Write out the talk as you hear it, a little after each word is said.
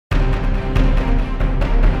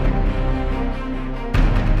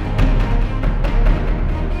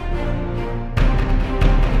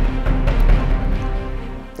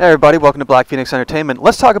Hey everybody, welcome to Blackphoenix Entertainment.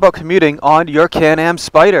 Let's talk about commuting on your Can-Am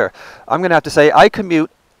Spyder. I'm going to have to say I commute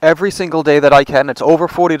every single day that I can. It's over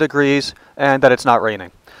 40 degrees and that it's not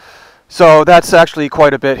raining. So that's actually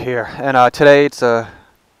quite a bit here. And today it's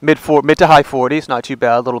mid to high 40s, not too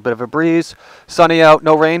bad, a little bit of a breeze, sunny out,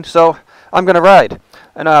 no rain, so I'm going to ride.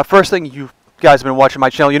 And first thing, you guys have been watching my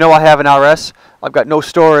channel, you know I have an RS. I've got no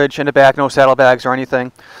storage in the back, no saddlebags or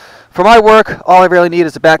anything. For my work, all I really need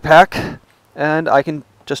is a backpack, and I can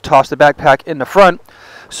just toss the backpack in the front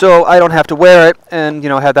so I don't have to wear it and, you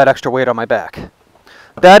know, have that extra weight on my back.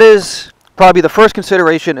 That is probably the first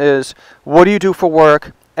consideration is what do you do for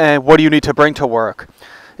work and what do you need to bring to work.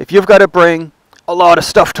 If you've got to bring a lot of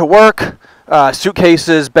stuff to work,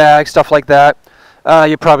 suitcases, bags, stuff like that,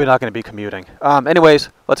 you're probably not going to be commuting. Anyways,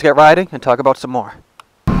 let's get riding and talk about some more.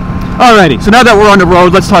 Alrighty, so now that we're on the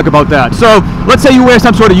road, let's talk about that. So, let's say you wear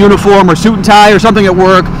some sort of uniform or suit and tie or something at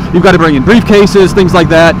work. You've got to bring in briefcases, things like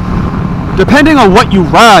that. Depending on what you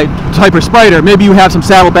ride, type of Spyder, maybe you have some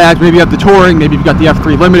saddlebags, maybe you have the Touring, maybe you've got the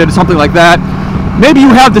F3 Limited or something like that. Maybe you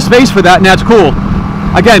have the space for that and that's cool.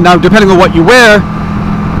 Again, now depending on what you wear,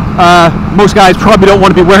 most guys probably don't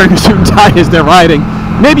want to be wearing a suit and tie as they're riding.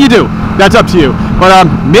 Maybe you do, that's up to you. But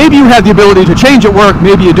maybe you have the ability to change at work,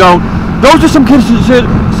 maybe you don't. Those are some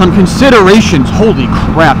considerations, holy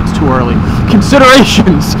crap, it's too early,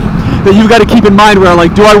 considerations that you've got to keep in mind where,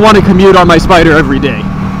 like, do I want to commute on my Spyder every day?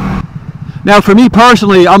 Now, for me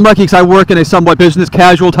personally, I'm lucky because I work in a somewhat business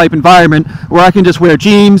casual type environment where I can just wear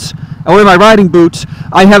jeans, I wear my riding boots,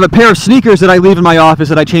 I have a pair of sneakers that I leave in my office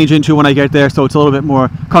that I change into when I get there, so it's a little bit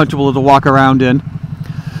more comfortable to walk around in.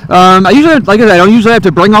 I usually, like I said, I don't usually have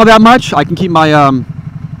to bring all that much. I can keep my,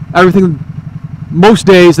 everything. Most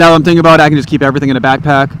days, now that I'm thinking about it, I can just keep everything in a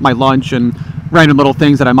backpack, my lunch and random little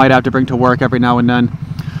things that I might have to bring to work every now and then.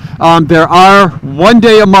 There are one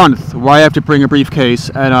day a month where I have to bring a briefcase,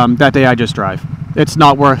 and that day I just drive. It's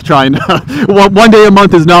not worth trying to, one day a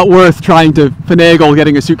month is not worth trying to finagle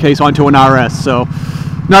getting a suitcase onto an RS, so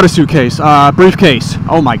not a suitcase, briefcase.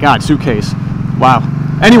 Oh my god, suitcase. Wow.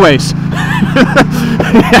 Anyways,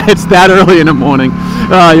 it's that early in the morning.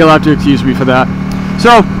 You'll have to excuse me for that.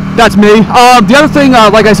 So, that's me. The other thing,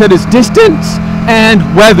 like I said, is distance and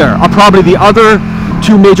weather are probably the other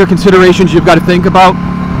two major considerations you've got to think about.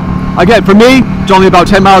 Again, for me, it's only about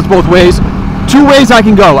 10 miles both ways. Two ways I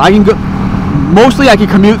can go. Mostly I can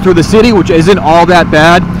commute through the city, which isn't all that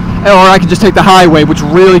bad, or I can just take the highway, which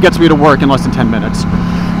really gets me to work in less than 10 minutes.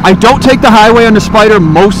 I don't take the highway on the Spyder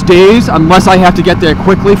most days, unless I have to get there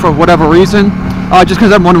quickly for whatever reason, just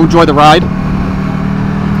because I want to enjoy the ride.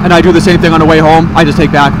 And I do the same thing on the way home. I just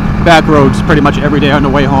take back roads pretty much every day on the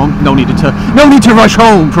way home. No need to rush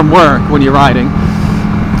home from work when you're riding.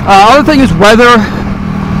 Other thing is weather.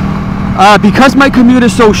 Because my commute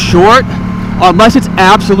is so short, unless it's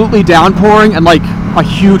absolutely downpouring and like a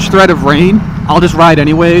huge threat of rain, I'll just ride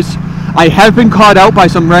anyways. I have been caught out by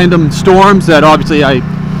some random storms that obviously I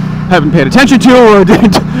haven't paid attention to or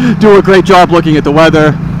didn't do a great job looking at the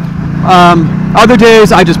weather. Other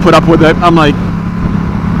days I just put up with it. I'm like,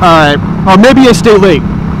 alright, or maybe I stay late.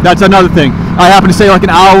 That's another thing. I happen to stay like an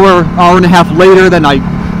hour and a half later than I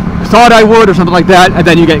thought I would or something like that, and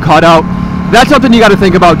then you get caught out. That's something you got to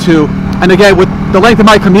think about too. And again, with the length of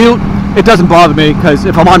my commute, it doesn't bother me, because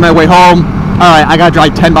if I'm on my way home, alright, I got to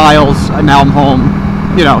drive 10 miles and now I'm home.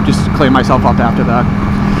 You know, just clean myself up after that.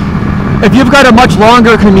 If you've got a much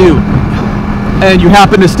longer commute and you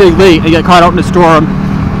happen to stay late and get caught out in a storm,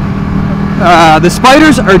 the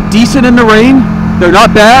Spyders are decent in the rain. They're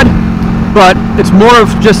not bad, but it's more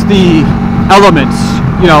of just the elements.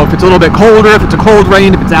 You know, if it's a little bit colder, if it's a cold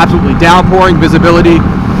rain, if it's absolutely downpouring, visibility,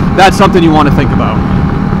 that's something you want to think about.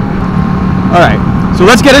 Alright, so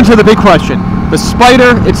let's get into the big question. The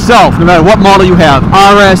Spyder itself, no matter what model you have,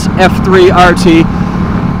 RS, F3, RT,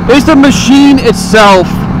 is the machine itself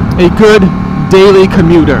a good daily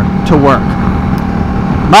commuter to work?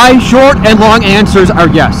 My short and long answers are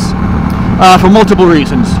yes, for multiple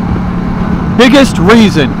reasons. Biggest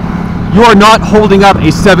reason, you are not holding up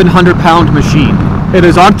a 700-pound machine. It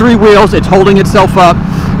is on 3 wheels, it's holding itself up.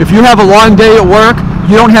 If you have a long day at work,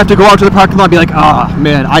 you don't have to go out to the parking lot and be like, ah,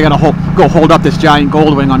 man, I gotta go hold up this giant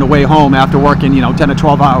Goldwing on the way home after working, 10 to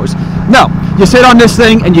 12 hours. No, you sit on this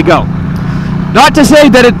thing and you go. Not to say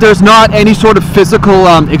that there's not any sort of physical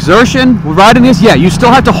exertion. Riding this, yeah, you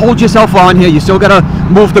still have to hold yourself on here, you still gotta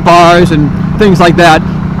move the bars and things like that.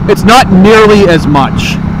 It's not nearly as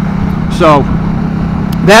much. So,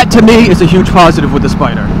 that to me is a huge positive with the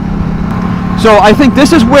Spyder. So I think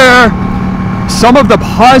this is where some of the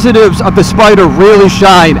positives of the Spyder really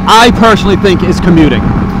shine, I personally think, is commuting.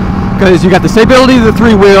 because you got the stability of the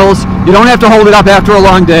 3 wheels. You don't have to hold it up after a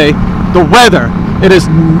long day. The weather,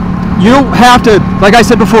 you don't have to, like I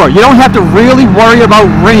said before, you don't have to really worry about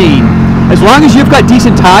rain. As long as you've got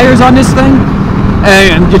decent tires on this thing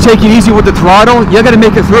and you take it easy with the throttle, you're going to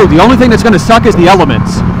make it through. The only thing that's going to suck is the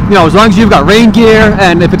elements. You know, as long as you've got rain gear,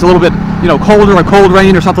 and if it's a little bit, you know, colder or cold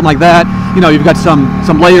rain or something like that, you know, you've got some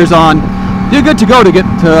layers on, you're good to go to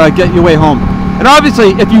get your way home. And obviously,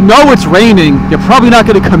 if you know it's raining, you're probably not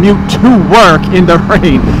going to commute to work in the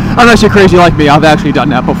rain. Unless you're crazy like me, I've actually done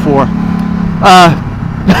that before.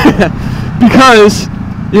 Because,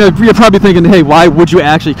 you know, you're probably thinking, hey, why would you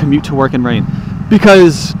actually commute to work in rain?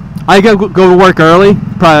 Because I go to work early.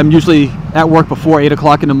 I'm usually at work before 8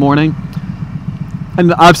 o'clock in the morning.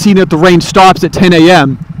 And I've seen that the rain stops at 10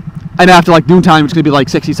 a.m. And after like noontime, it's going to be like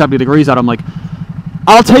 60, 70 degrees out. I'm like,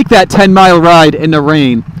 I'll take that 10-mile ride in the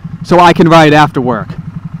rain so I can ride after work.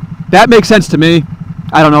 That makes sense to me.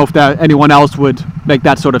 I don't know if anyone else would make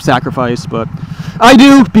that sort of sacrifice, but I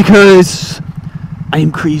do because I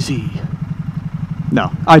am crazy.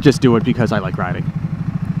 No, I just do it because I like riding.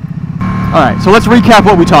 Alright, so let's recap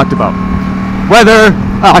what we talked about. Weather,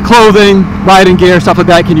 clothing, riding gear, stuff like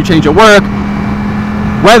that. Can you change at work?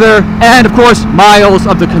 Weather, and of course, miles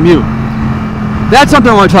of the commute. That's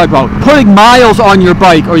something I want to talk about. Putting miles on your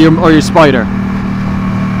bike or your Spyder.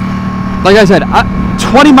 Like I said,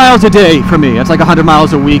 20 miles a day for me. That's like 100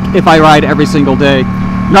 miles a week if I ride every single day.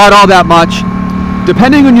 Not all that much.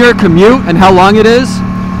 Depending on your commute and how long it is,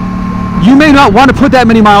 you may not want to put that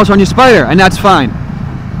many miles on your Spyder, and that's fine.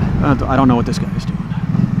 I don't know what this guy is doing.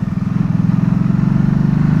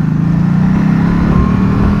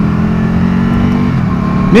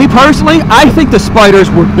 Me personally, I think the Spyders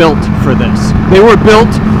were built for this. They were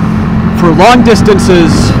built for long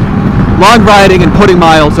distances, long riding, and putting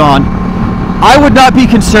miles on. I would not be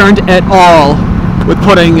concerned at all with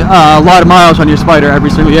putting a lot of miles on your Spyder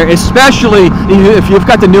every single year, especially if you've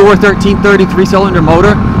got the newer 1330 3-cylinder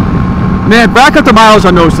motor. Man, rack up the miles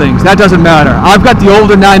on those things. That doesn't matter. I've got the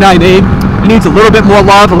older 998. It needs a little bit more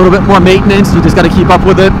love, a little bit more maintenance. You just got to keep up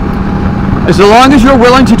with it. As long as you're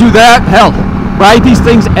willing to do that, hell, ride these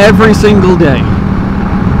things every single day.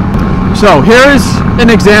 So here's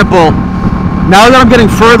an example. Now that I'm getting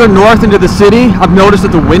further north into the city, I've noticed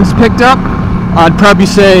that the wind's picked up. I'd probably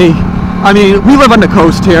say, I mean, we live on the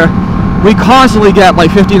coast here. We constantly get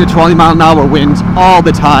like 15 to 20 mile an hour winds all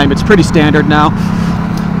the time. It's pretty standard now.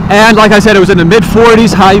 And like I said, it was in the mid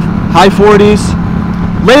 40s, high 40s.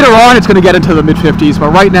 Later on, it's going to get into the mid 50s.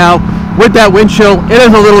 But right now, with that wind chill, it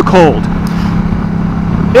is a little cold.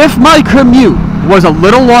 If my commute was a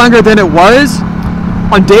little longer than it was,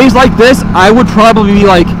 on days like this, I would probably be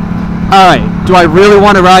like, alright, do I really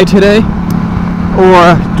want to ride today?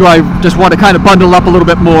 Or do I just want to kind of bundle up a little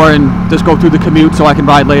bit more and just go through the commute so I can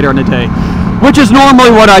ride later in the day? Which is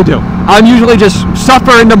normally what I do. I'm usually just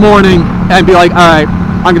suffer in the morning and be like, alright,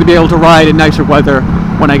 I'm going to be able to ride in nicer weather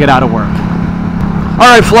when I get out of work.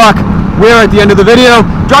 Alright, flock, we're at the end of the video.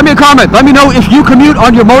 Drop me a comment. Let me know if you commute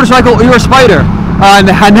on your motorcycle or your Spyder.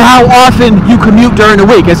 And how often you commute during the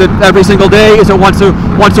week. Is it every single day? Is it once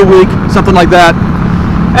a week? Something like that.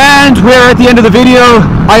 And we're at the end of the video.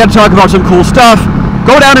 I got to talk about some cool stuff.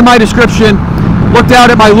 Go down in my description. Look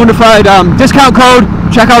down at my Lunified discount code.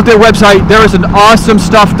 Check out their website. There is an awesome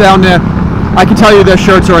stuff down there. I can tell you their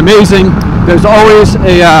shirts are amazing. There's always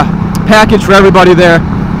a package for everybody there.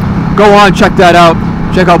 Go on, check that out.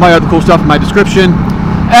 Check out my other cool stuff in my description.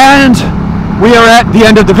 And we are at the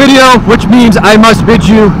end of the video, which means I must bid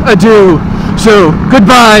you adieu. So,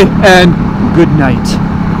 goodbye and good night.